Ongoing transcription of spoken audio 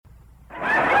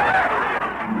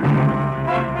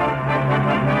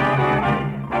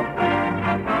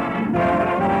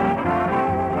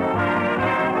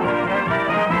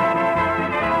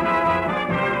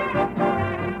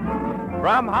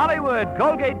good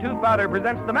Colgate tooth powder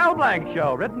presents the Mel Blanc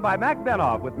Show, written by Mac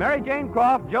Benoff, with Mary Jane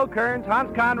Croft, Joe Kearns, Hans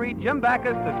Conried, Jim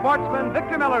Backus, the sportsman,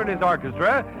 Victor Miller and his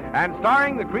orchestra, and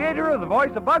starring the creator of the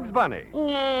voice of Bugs Bunny.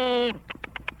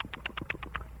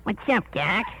 What's up,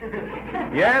 Doc?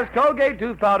 Yes, Colgate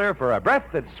tooth powder for a breath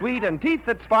that's sweet and teeth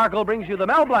that sparkle brings you the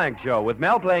Mel Blanc Show, with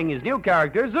Mel playing his new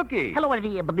character, Zuki. Hello,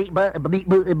 everybody.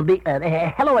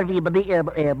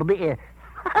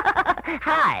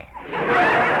 Hi.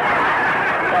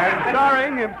 And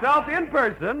starring himself in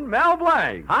person, Mel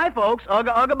Blanc. Hi, folks.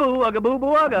 Ugga boo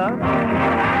boo ugga.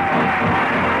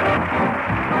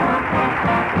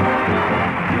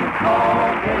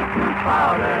 Colgate tooth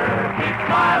powder, keep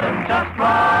smiling just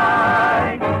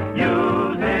right.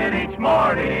 Use it each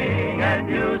morning and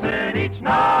use it each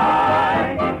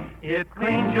night. It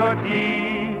cleans your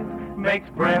teeth, makes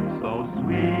breath so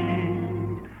sweet.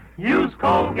 Use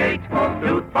Colgate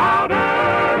tooth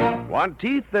powder. Want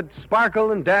teeth that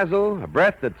sparkle and dazzle, a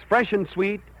breath that's fresh and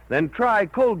sweet? Then try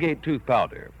Colgate tooth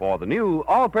powder, for the new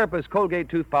all-purpose Colgate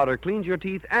tooth powder cleans your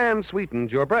teeth and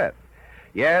sweetens your breath.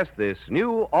 Yes, this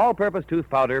new all-purpose tooth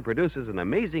powder produces an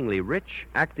amazingly rich,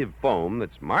 active foam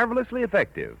that's marvelously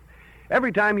effective.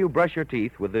 Every time you brush your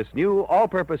teeth with this new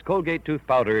all-purpose Colgate tooth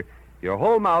powder, your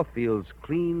whole mouth feels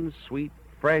clean, sweet,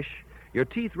 fresh. Your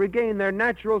teeth regain their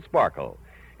natural sparkle.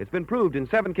 It's been proved in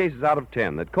 7 cases out of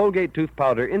 10 that Colgate tooth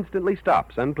powder instantly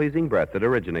stops unpleasing breath that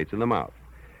originates in the mouth.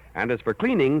 And as for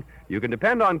cleaning, you can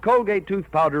depend on Colgate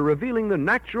tooth powder revealing the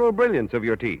natural brilliance of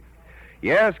your teeth.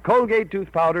 Yes, Colgate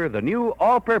tooth powder, the new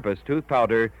all-purpose tooth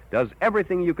powder, does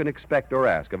everything you can expect or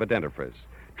ask of a dentifrice.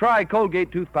 Try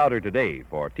Colgate tooth powder today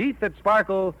for teeth that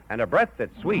sparkle and a breath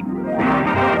that's sweet.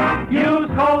 Use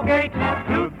Colgate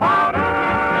tooth powder.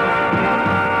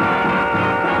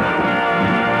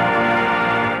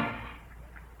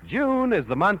 June is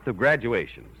the month of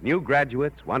graduations. New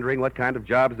graduates, wondering what kind of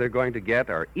jobs they're going to get,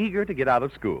 are eager to get out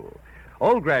of school.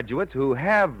 Old graduates who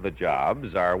have the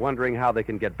jobs are wondering how they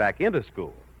can get back into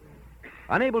school.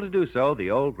 Unable to do so,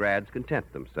 the old grads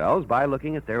content themselves by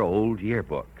looking at their old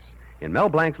yearbooks. In Mel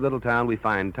Blanc's little town, we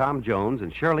find Tom Jones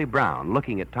and Shirley Brown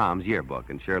looking at Tom's yearbook,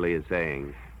 and Shirley is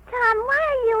saying, Tom, why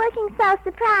are you looking so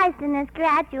surprised in this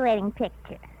graduating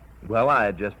picture? Well, I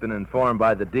had just been informed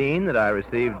by the dean that I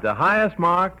received the highest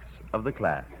marks of the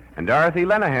class. And Dorothy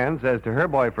Lenahan says to her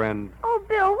boyfriend, Oh,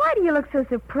 Bill, why do you look so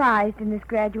surprised in this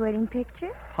graduating picture?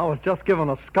 I was just given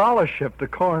a scholarship to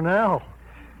Cornell.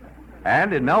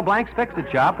 And in Mel Blanc's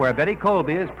Fix-It Shop, where Betty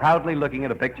Colby is proudly looking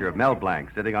at a picture of Mel Blanc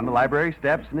sitting on the library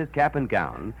steps in his cap and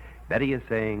gown, Betty is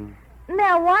saying,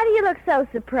 Mel, why do you look so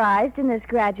surprised in this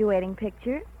graduating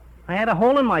picture? I had a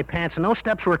hole in my pants and those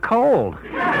steps were cold.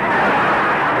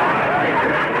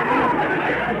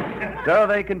 So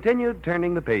they continued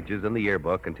turning the pages in the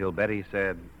yearbook until Betty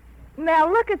said,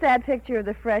 Mel, look at that picture of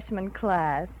the freshman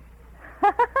class.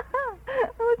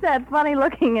 Who's that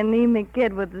funny-looking anemic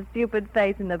kid with the stupid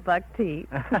face and the buck teeth?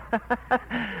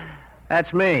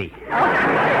 That's me.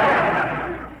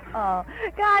 Oh,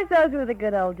 guys, those were the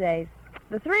good old days.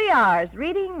 The 3 R's,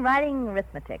 reading, writing,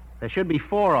 arithmetic. There should be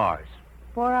 4 R's.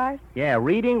 4 R's? Yeah,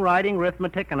 reading, writing,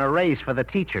 arithmetic, and a raise for the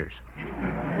teachers.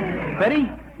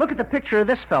 Betty, look at the picture of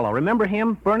this fellow. Remember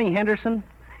him, Bernie Henderson?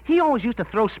 He always used to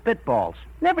throw spitballs.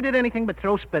 Never did anything but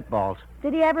throw spitballs.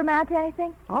 Did he ever amount to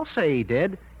anything? I'll say he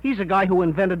did. He's the guy who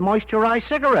invented moisturized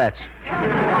cigarettes.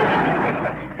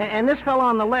 And this fellow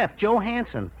on the left, Joe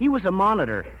Hansen, he was a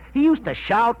monitor. He used to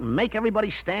shout and make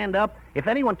everybody stand up. If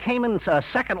anyone came in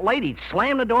second late, he'd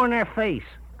slam the door in their face.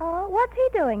 Oh, what's he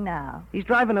doing now? He's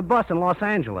driving a bus in Los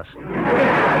Angeles.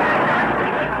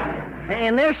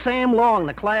 And there's Sam Long,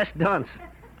 the class dunce.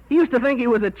 He used to think he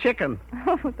was a chicken.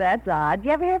 Oh, that's odd.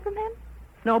 You ever hear from him?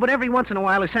 No, but every once in a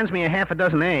while he sends me a half a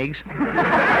dozen eggs.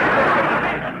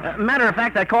 Matter of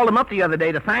fact, I called him up the other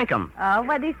day to thank him. Oh,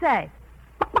 what'd he say?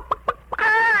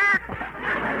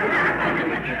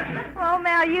 Oh,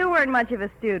 Mel, you weren't much of a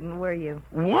student, were you?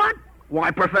 What?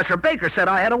 Why, Professor Baker said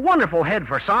I had a wonderful head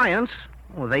for science.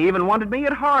 Well, they even wanted me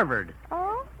at Harvard.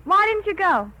 Oh? Why didn't you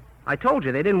go? I told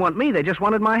you, they didn't want me, they just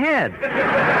wanted my head.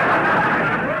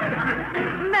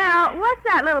 Mel, what's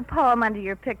that little poem under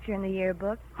your picture in the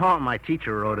yearbook? Oh, my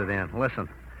teacher wrote it in. Listen.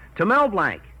 To Mel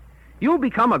Blanc, you'll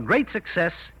become a great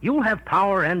success. You'll have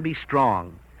power and be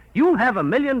strong. You'll have $1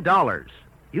 million.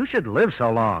 You should live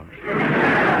so long.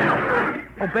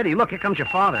 Oh, Betty, look, here comes your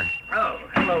father. Oh,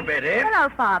 hello, Hello, Betty. Hello,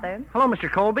 Father. Hello, Mr.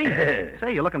 Colby.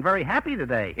 Say, you're looking very happy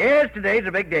today. Yes, today's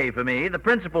a big day for me. The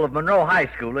principal of Monroe High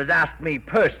School has asked me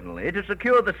personally to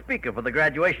secure the speaker for the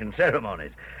graduation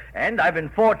ceremonies. And I've been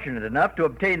fortunate enough to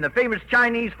obtain the famous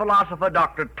Chinese philosopher,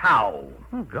 Dr. Tao.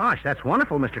 Oh, gosh, that's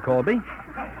wonderful, Mr. Colby.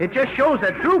 It just shows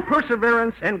that through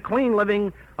perseverance and clean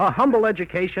living, a humble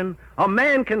education, a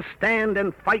man can stand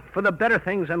and fight for the better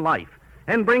things in life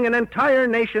and bring an entire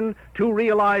nation to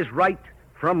realize right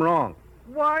from wrong.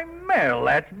 Why, Mel,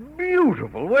 that's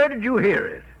beautiful. Where did you hear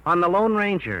it? On the Lone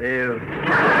Ranger.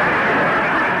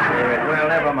 Well,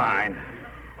 never mind.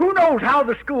 Who knows how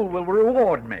the school will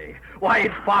reward me? Why,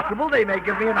 it's possible they may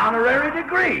give me an honorary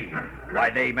degree. Why,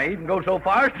 they may even go so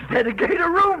far as to dedicate a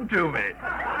room to me.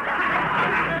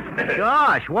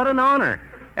 Gosh, what an honor.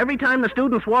 Every time the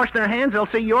students wash their hands, they'll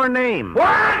see your name.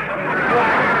 What?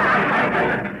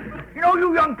 You know,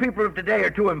 you young people of today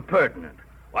are too impertinent.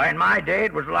 Why, in my day,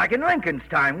 it was like in Lincoln's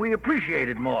time. We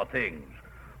appreciated more things.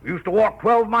 We used to walk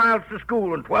 12 miles to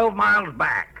school and 12 miles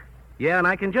back. Yeah, and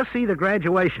I can just see the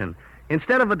graduation.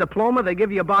 Instead of a diploma, they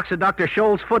give you a box of Dr.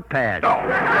 Scholl's foot pads. Oh.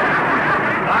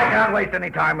 I can't waste any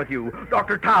time with you.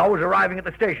 Dr. Tao is arriving at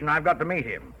the station. I've got to meet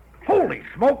him. Holy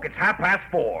smoke, it's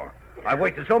 4:30. I've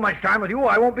wasted so much time with you,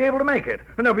 I won't be able to make it.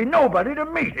 And there'll be nobody to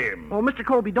meet him. Well, Mr.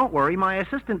 Colby, don't worry. My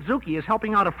assistant, Zuki, is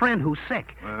helping out a friend who's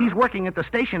sick. He's working at the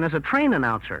station as a train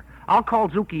announcer. I'll call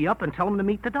Zuki up and tell him to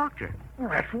meet the doctor. Oh,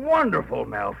 that's wonderful,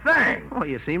 Mel. Thanks. Oh,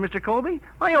 you see, Mr. Colby?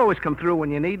 I always come through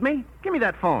when you need me. Give me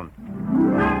that phone.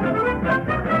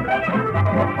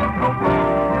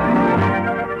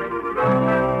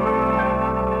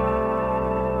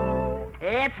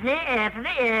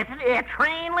 It's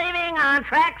train leaving on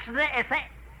tracks.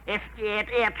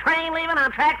 It's train leaving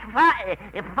on tracks.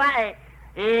 It's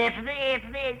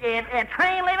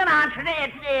train leaving on.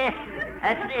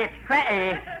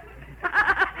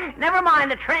 Never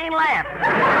mind, the train left.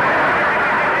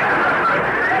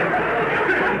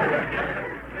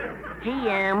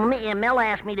 Gee, Mel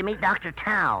asked me to meet Dr.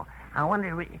 Tao. I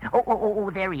wonder... Oh,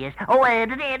 there he is.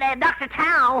 Dr.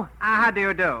 Tao. How do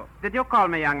you do? Did you call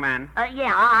me, young man?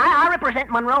 Yeah, I represent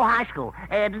Monroe High School.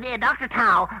 Dr.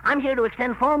 Tao, I'm here to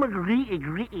extend formal Dr.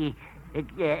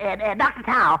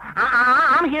 Tao,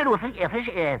 I'm here to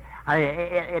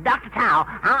Dr. Tao,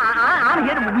 I'm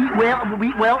here to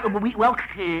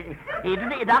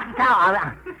Dr. Tao,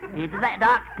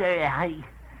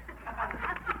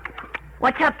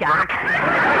 what's up, Doc?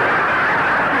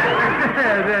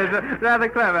 Rather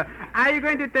clever. Are you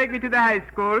going to take me to the high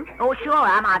school? Oh, sure.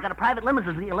 I got a private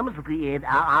limousine.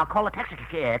 I'll call a taxi.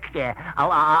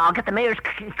 I'll get the mayor's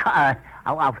car.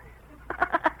 I'll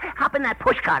hop in that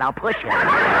push cart. I'll push you.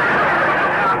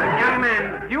 Young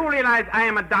man, do you realize I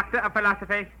am a doctor of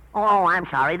philosophy? Oh, I'm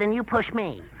sorry. Then you push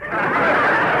me.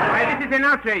 Why, this is an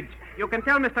outrage. You can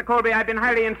tell Mr. Colby I've been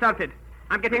highly insulted.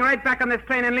 I'm getting right back on this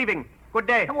train and leaving. Good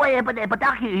day. Wait, but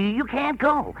Doc, you can't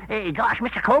go. Gosh,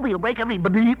 Mr. Colby will break every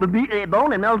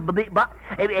bone and Mel's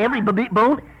every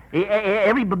bone,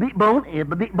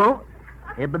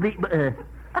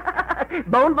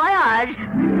 bon voyage.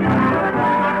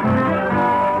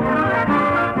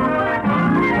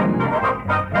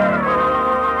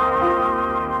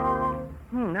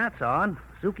 That's odd.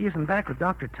 Zuki isn't back with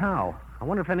Dr. Tao. I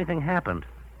wonder if anything happened.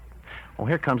 Oh,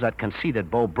 here comes that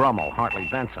conceited Beau Brummel, Hartley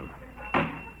Benson.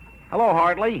 Hello,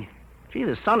 Hartley. Gee,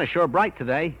 the sun is sure bright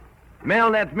today. Mel,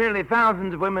 that's merely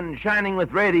thousands of women shining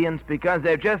with radiance because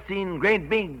they've just seen great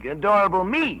big, adorable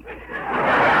me.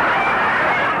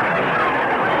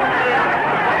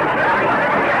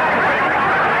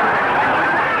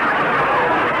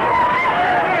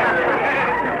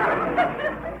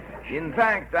 In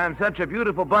fact, I'm such a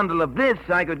beautiful bundle of bliss,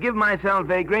 I could give myself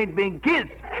a great big kiss.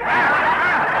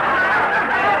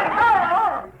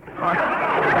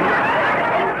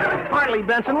 Hartley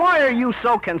Benson, why are you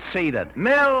so conceited?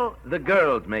 Mel, the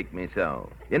girls make me so.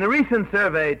 In a recent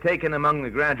survey taken among the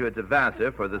graduates of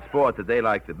Vassar for the sport that they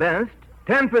like the best,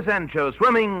 10% chose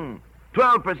swimming,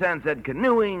 12% said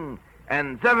canoeing,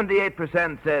 and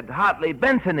 78% said Hartley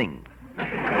Bensoning.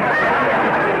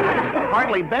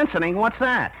 Hartley Bensoning? What's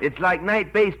that? It's like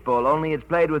night baseball, only it's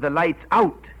played with the lights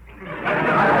out.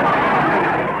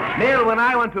 Mel, when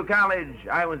I went to college,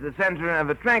 I was the center of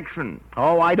attraction.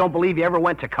 Oh, I don't believe you ever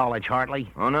went to college,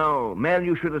 Hartley. Oh, no. Mel,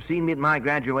 you should have seen me at my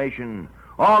graduation.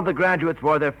 All the graduates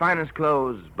wore their finest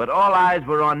clothes, but all eyes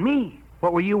were on me.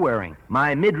 What were you wearing?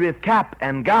 My midriff cap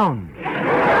and gown.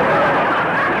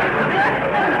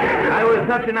 I was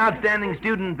such an outstanding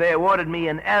student, they awarded me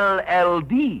an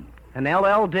LLD. An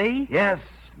LLD? Yes,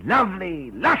 lovely,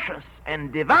 luscious,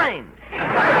 and divine.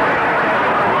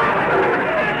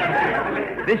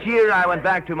 This year, I went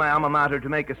back to my alma mater to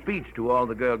make a speech to all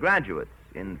the girl graduates.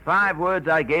 In 5 words,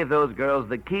 I gave those girls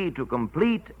the key to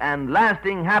complete and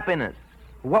lasting happiness.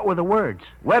 What were the words?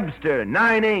 Webster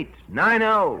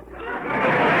 9890.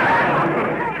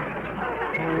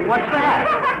 What's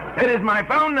that? It is my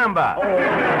phone number.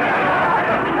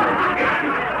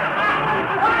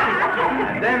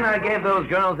 Then I gave those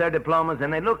girls their diplomas,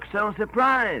 and they looked so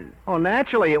surprised. Oh,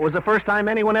 naturally. It was the first time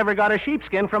anyone ever got a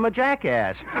sheepskin from a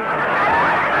jackass.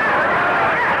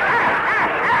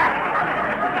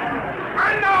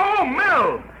 I know,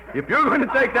 Mel. If you're going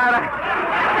to take that...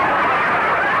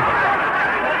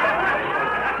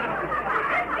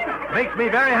 Makes me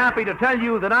very happy to tell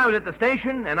you that I was at the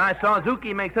station, and I saw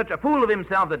Zuki make such a fool of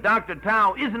himself that Dr.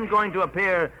 Tao isn't going to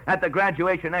appear at the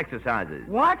graduation exercises.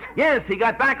 What? Yes, he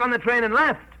got back on the train and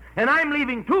left. And I'm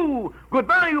leaving, too.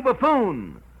 Goodbye, you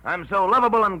buffoon. I'm so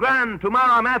lovable and grand,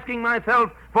 tomorrow I'm asking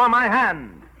myself for my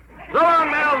hand. So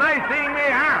long, Mel. Nice seeing me.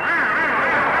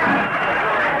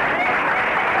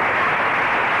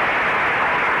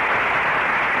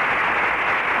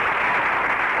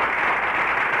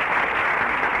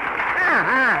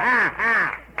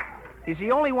 He's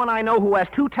the only one I know who has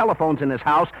 2 telephones in his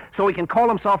house, so he can call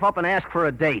himself up and ask for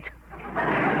a date.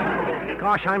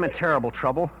 Gosh, I'm in terrible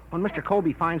trouble. When Mr.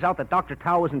 Colby finds out that Dr.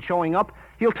 Tao isn't showing up,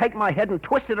 he'll take my head and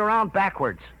twist it around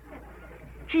backwards.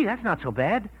 Gee, that's not so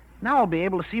bad. Now I'll be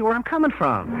able to see where I'm coming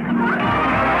from.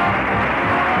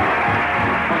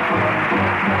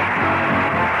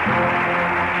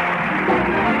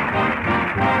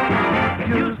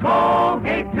 Use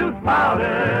Colgate tooth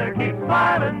powder, keep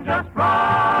smiling just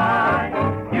right.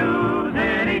 Use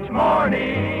it each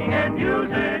morning and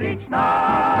use it each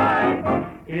night.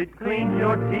 It cleans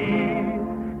your teeth,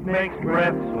 makes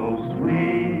breath so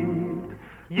sweet.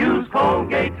 Use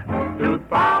Colgate tooth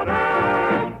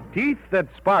powder. Teeth that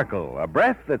sparkle, a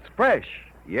breath that's fresh.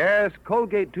 Yes,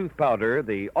 Colgate tooth powder,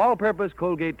 the all-purpose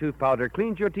Colgate tooth powder,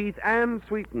 cleans your teeth and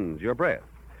sweetens your breath.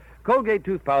 Colgate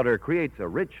tooth powder creates a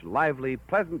rich, lively,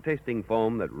 pleasant-tasting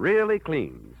foam that really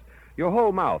cleans. Your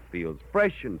whole mouth feels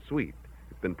fresh and sweet.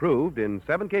 It's been proved in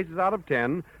 7 cases out of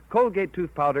 10, Colgate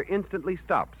tooth powder instantly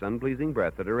stops unpleasing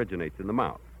breath that originates in the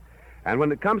mouth. And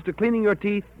when it comes to cleaning your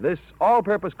teeth, this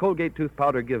all-purpose Colgate tooth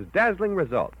powder gives dazzling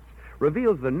results,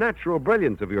 reveals the natural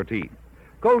brilliance of your teeth.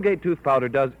 Colgate tooth powder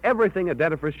does everything a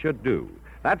dentifrice should do.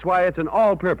 That's why it's an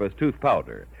all-purpose tooth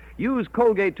powder. Use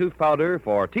Colgate tooth powder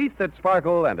for teeth that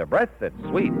sparkle and a breath that's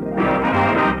sweet.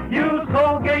 Use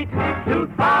Colgate tooth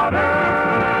powder.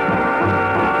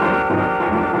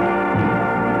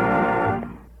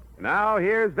 Now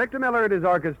here's Victor Miller and his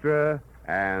orchestra,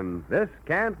 and This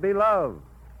Can't Be Love.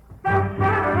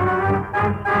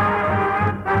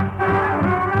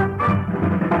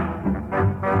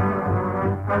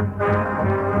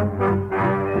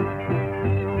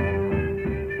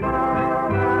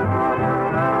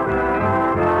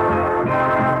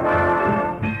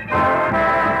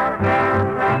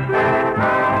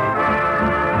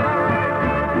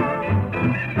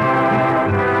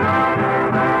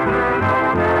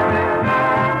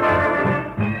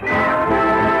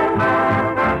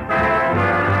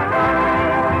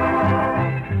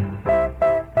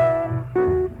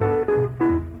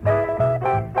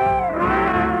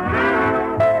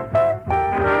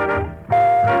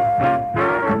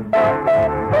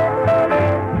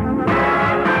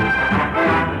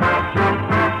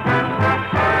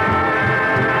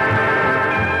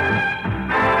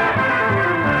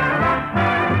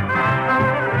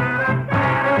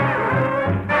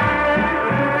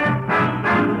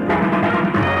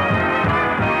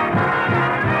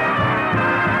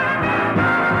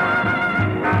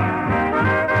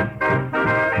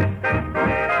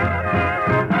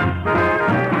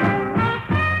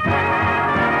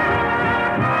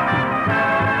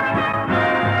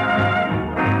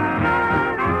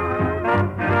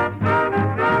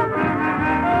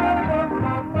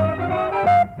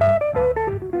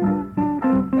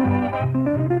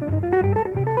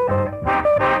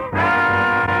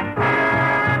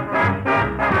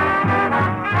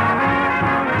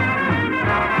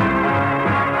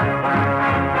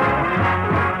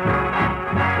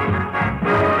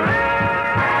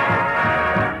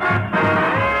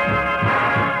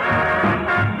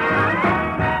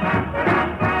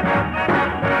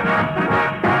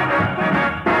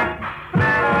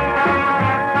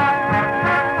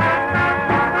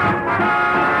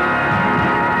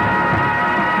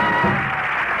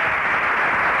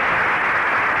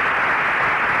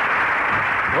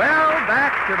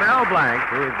 Blanc,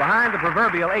 who is behind the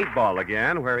proverbial 8-ball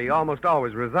again, where he almost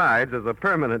always resides as a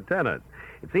permanent tenant.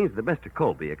 It seems that Mr.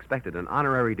 Colby expected an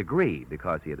honorary degree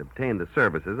because he had obtained the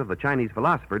services of the Chinese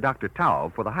philosopher Dr.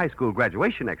 Tao for the high school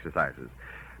graduation exercises.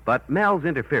 But Mel's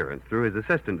interference through his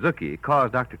assistant Zuki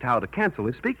caused Dr. Tao to cancel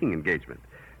his speaking engagement.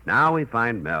 Now we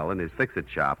find Mel in his fix-it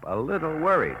shop a little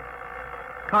worried.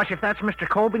 Gosh, if that's Mr.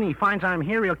 Colby and he finds I'm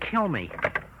here, he'll kill me.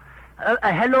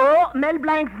 Hello, Mel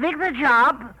Blanc, fix the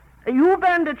job. You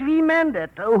bend it, we mend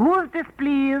it. Who is this,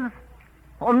 please?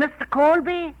 Oh, Mr.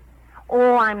 Colby?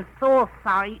 Oh, I'm so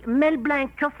sorry. Mel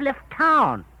Blanc just left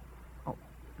town. Oh,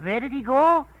 where did he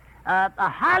go?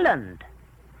 Holland.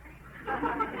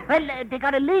 Well, they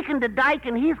got a leak in the dike,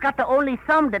 and he's got the only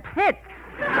thumb that fits.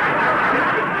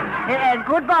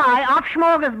 Goodbye. Off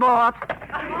smorgasbord.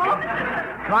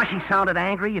 Gosh, he sounded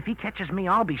angry. If he catches me,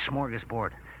 I'll be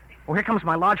smorgasbord. Oh, here comes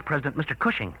my lodge president, Mr.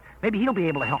 Cushing. Maybe he'll be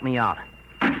able to help me out.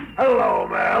 Hello,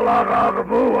 Mel.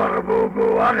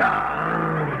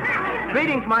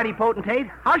 Greetings, mighty potentate.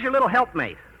 How's your little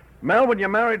helpmate? Mel, when you're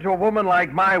married to a woman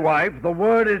like my wife, the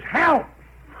word is help.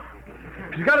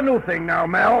 She's got a new thing now,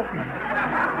 Mel.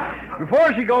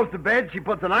 Before she goes to bed, she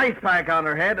puts an ice pack on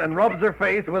her head and rubs her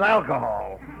face with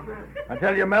alcohol. I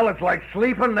tell you, Mel, it's like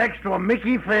sleeping next to a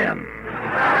Mickey Finn.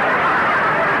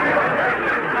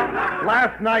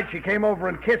 Last night, she came over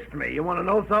and kissed me. You want to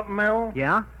know something, Mel?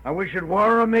 Yeah? I wish it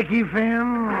were a Mickey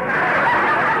Finn.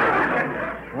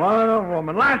 What a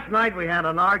woman. Last night, we had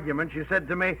an argument. She said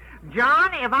to me,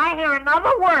 John, if I hear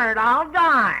another word, I'll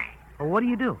die. Well, what do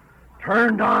you do?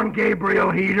 turned on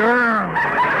Gabriel heater.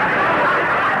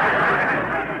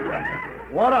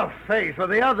 What a face. Well,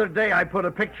 the other day I put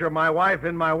a picture of my wife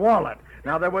in my wallet.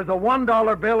 Now, there was a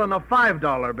 $1 bill and a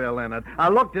 $5 bill in it. I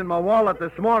looked in my wallet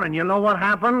this morning. You know what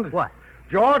happened? What?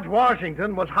 George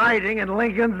Washington was hiding in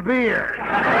Lincoln's beard.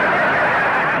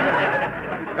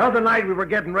 The other night we were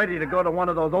getting ready to go to one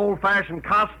of those old-fashioned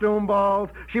costume balls.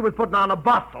 She was putting on a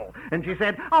bustle, and she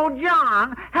said, "Oh,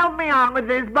 John, help me out with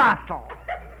this bustle.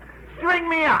 String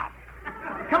me up.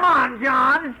 Come on,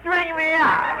 John, string me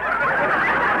up."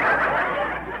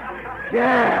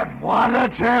 Dad, what a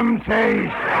temptation.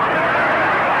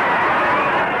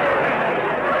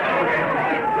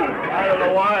 I don't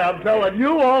know why I'm telling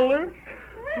you all this.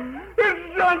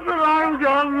 It's just that I'm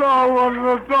got no one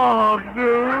to talk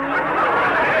to.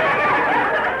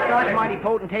 Gosh, mighty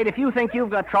potentate, if you think you've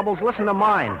got troubles, listen to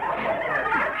mine.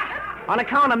 On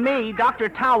account of me, Dr.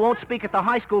 Tao won't speak at the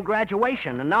high school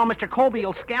graduation, and now Mr. Colby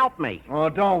will scalp me. Oh,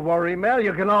 don't worry, Mel.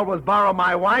 You can always borrow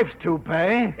my wife's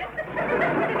toupee.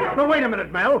 Now, wait a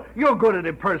minute, Mel. You're good at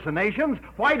impersonations.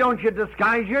 Why don't you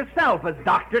disguise yourself as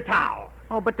Dr. Tao?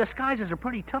 Oh, but disguises are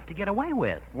pretty tough to get away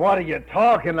with. What are you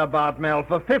talking about, Mel?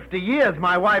 For 50 years,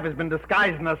 my wife has been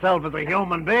disguising herself as a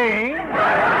human being.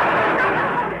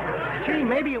 Gee,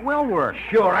 maybe it will work.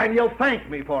 Sure, and you'll thank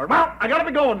me for it. Well, I gotta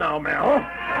be going now, Mel.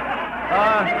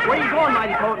 Where you going,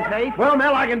 mighty potentate? Well,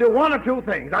 Mel, I can do one of two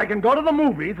things. I can go to the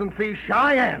movies and see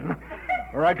Cheyenne,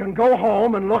 or I can go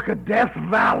home and look at Death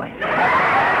Valley. Come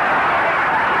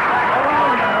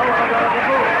on, Mel. I gotta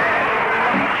go.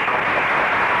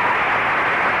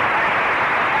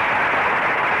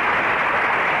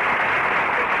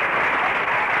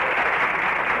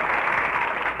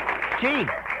 Gee,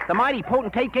 the mighty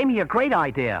potentate gave me a great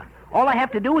idea. All I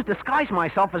have to do is disguise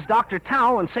myself as Dr.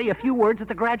 Tao and say a few words at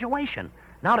the graduation.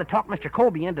 Now to talk Mr.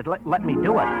 Colby in to let me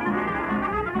do it.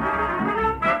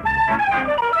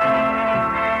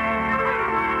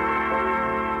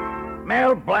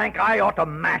 Mel Blanc, I ought to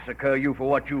massacre you for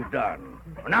what you've done.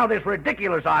 Now this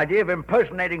ridiculous idea of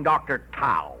impersonating Dr.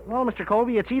 Tao. Well, Mr.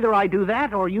 Colby, it's either I do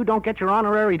that or you don't get your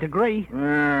honorary degree.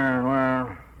 Well,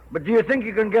 but do you think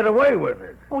you can get away with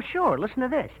it? Oh, sure. Listen to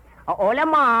this. Hola,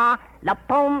 ma. La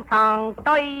pom tang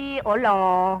toi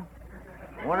hola.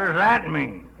 What does that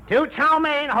mean? To chow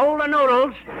mein, hold the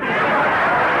noodles.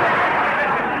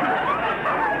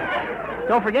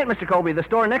 Don't forget, Mr. Colby, the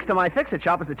store next to my fix-it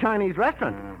shop is a Chinese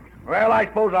restaurant. Well, I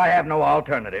suppose I have no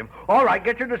alternative. All right,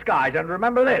 get your disguise, and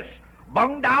remember this.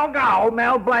 Bung Dao Gao,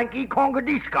 Mel Blanky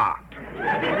Congadiska.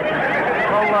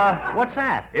 Well, what's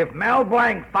that? If Mel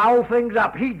Blanc foul things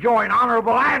up, he join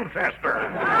honorable ancestor.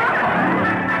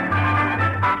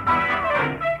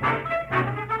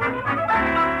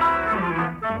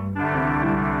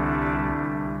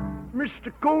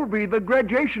 Mr. Colby, the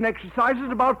graduation exercise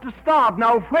is about to start.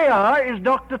 Now, where is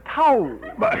Dr. Tao?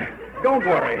 But don't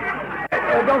worry.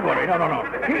 Don't worry. No.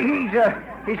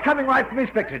 He's coming right from his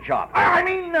fix-it shop. I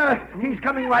mean, he's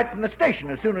coming right from the station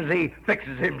as soon as he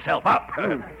fixes himself up.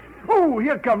 Oh,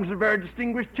 here comes a very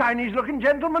distinguished Chinese-looking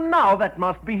gentleman now. That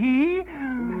must be he.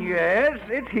 Yes,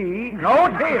 it's he. No,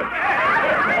 it's him.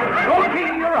 No, it's he,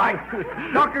 you're right.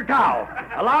 Dr. Tao,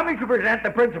 allow me to present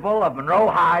the principal of Monroe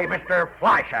High, Mr.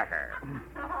 Flyshacker.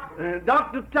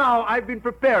 Dr. Tao, I've been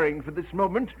preparing for this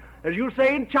moment. As you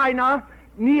say in China,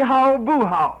 ni hao bu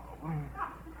hao.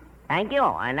 Thank you.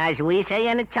 And as we say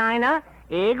in China,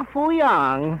 egg foo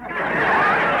young.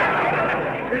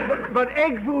 But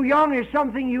egg foo young is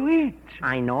something you eat.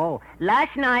 I know.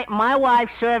 Last night, my wife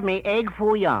served me egg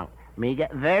foo young. Me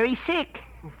get very sick.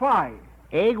 Why?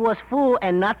 Egg was full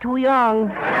and not too young.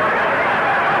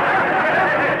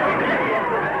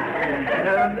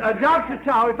 Dr.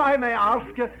 Tao, if I may ask,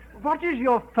 what is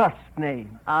your first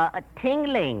name?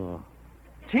 Tingling.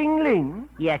 Tingling?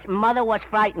 Yes, mother was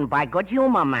frightened by good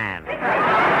humor, man.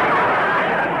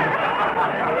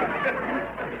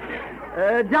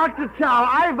 Dr. Tao,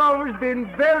 I've always been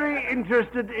very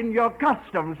interested in your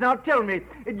customs. Now tell me,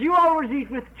 do you always eat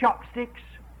with chopsticks?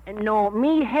 No,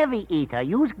 me heavy eater.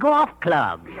 Use golf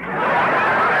clubs.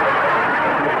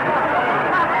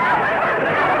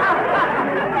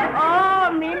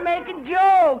 Oh, me make a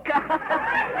joke.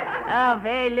 Oh,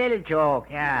 very little joke,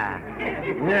 yeah.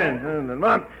 Yes,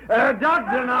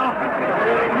 Doctor, now,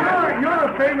 you're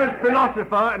a famous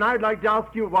philosopher, and I'd like to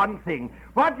ask you one thing.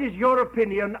 What is your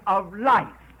opinion of life?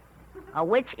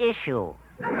 Which issue?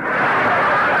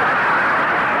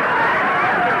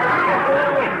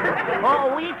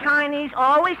 Oh, we Chinese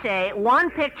always say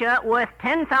one picture worth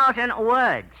 10,000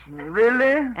 words.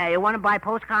 Really? You want to buy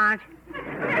postcards?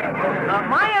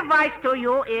 My advice to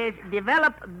you is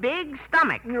develop big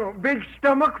stomach. Big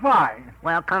stomach, why?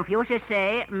 Well, Confucius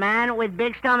say man with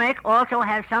big stomach also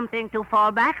has something to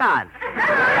fall back on.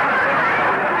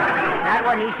 That's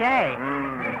what he say.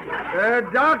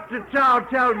 Dr. Chow,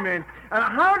 tell me,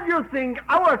 how do you think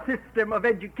our system of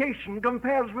education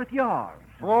compares with yours?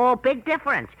 Oh, big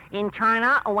difference. In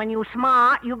China, when you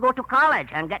smart, you go to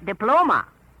college and get diploma.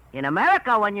 In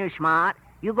America, when you're smart,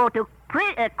 you go to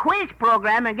quiz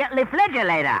program and get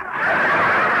refrigerator.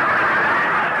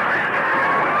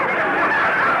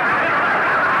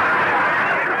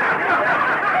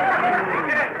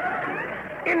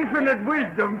 Infinite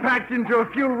wisdom packed into a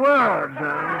few words. Oh,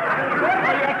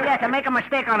 yes, I make a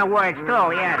mistake on the words,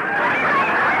 too, yes.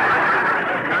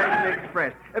 Nicely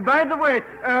expressed. By the way,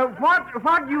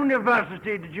 what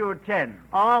university did you attend?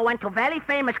 Oh, went to very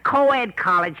famous co-ed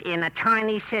college in a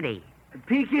Chinese city.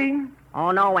 Peking?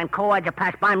 Oh, no, when co-eds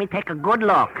pass by me, take a good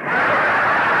look. Oh,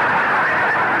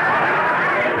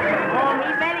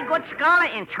 me very good scholar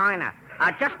in China.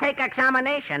 Just take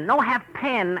examination. No have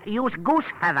pen, use goose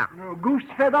feather. Goose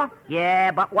feather?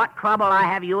 Yeah, but what trouble I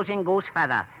have using goose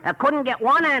feather. Couldn't get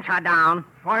one answer down.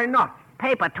 Why not?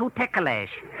 Paper too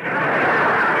ticklish.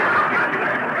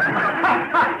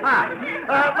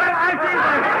 Well, I think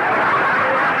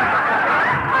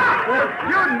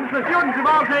the students have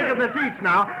all taken their seats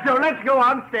now, so let's go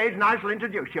on stage and I shall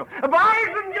introduce you. Boys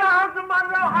and girls of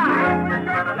Monroe High.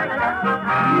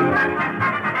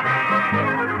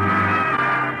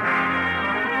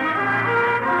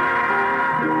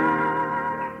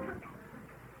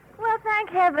 Well, thank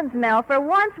heavens, Mel. For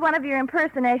once, one of your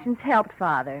impersonations helped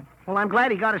Father. Well, I'm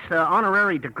glad he got his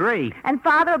honorary degree. And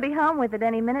Father will be home with it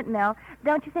any minute, Mel.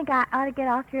 Don't you think I ought to get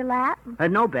off your lap?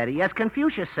 No, Betty. As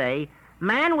Confucius say,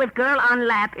 man with girl on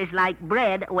lap is like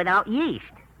bread without yeast.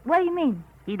 What do you mean?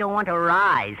 He don't want to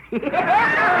rise.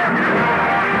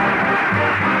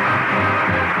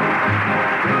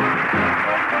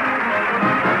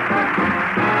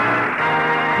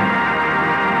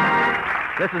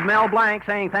 This is Mel Blanc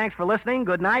saying thanks for listening.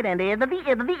 Good night, and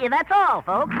that's all,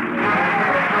 folks.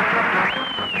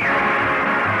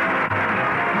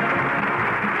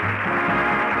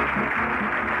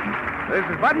 This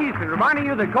is Bud Easton reminding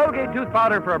you that Colgate tooth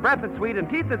powder for a breath that's sweet and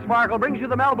teeth that sparkle brings you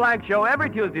the Mel Blanc Show every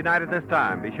Tuesday night at this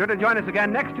time. Be sure to join us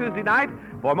again next Tuesday night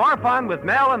for more fun with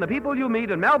Mel and the people you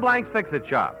meet in Mel Blanc's Fix-It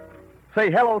Shop.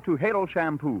 Say hello to Halo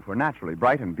Shampoo for naturally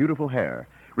bright and beautiful hair.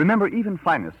 Remember, even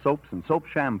finest soaps and soap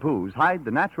shampoos hide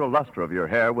the natural luster of your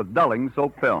hair with dulling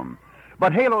soap film.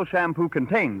 But Halo Shampoo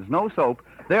contains no soap,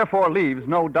 therefore leaves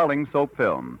no dulling soap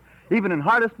film. Even in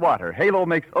hardest water, Halo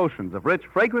makes oceans of rich,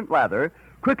 fragrant lather,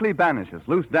 quickly banishes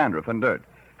loose dandruff and dirt.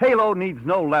 Halo needs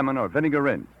no lemon or vinegar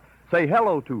rinse. Say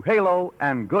hello to Halo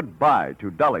and goodbye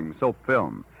to dulling soap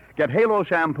film. Get Halo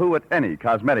Shampoo at any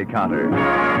cosmetic counter.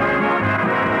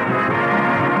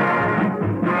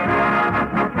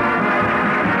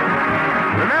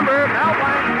 Remember, Mel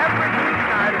Blanc every Tuesday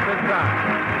night at this time.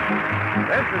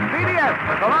 This is CBS,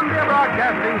 the Columbia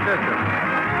Broadcasting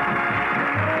System.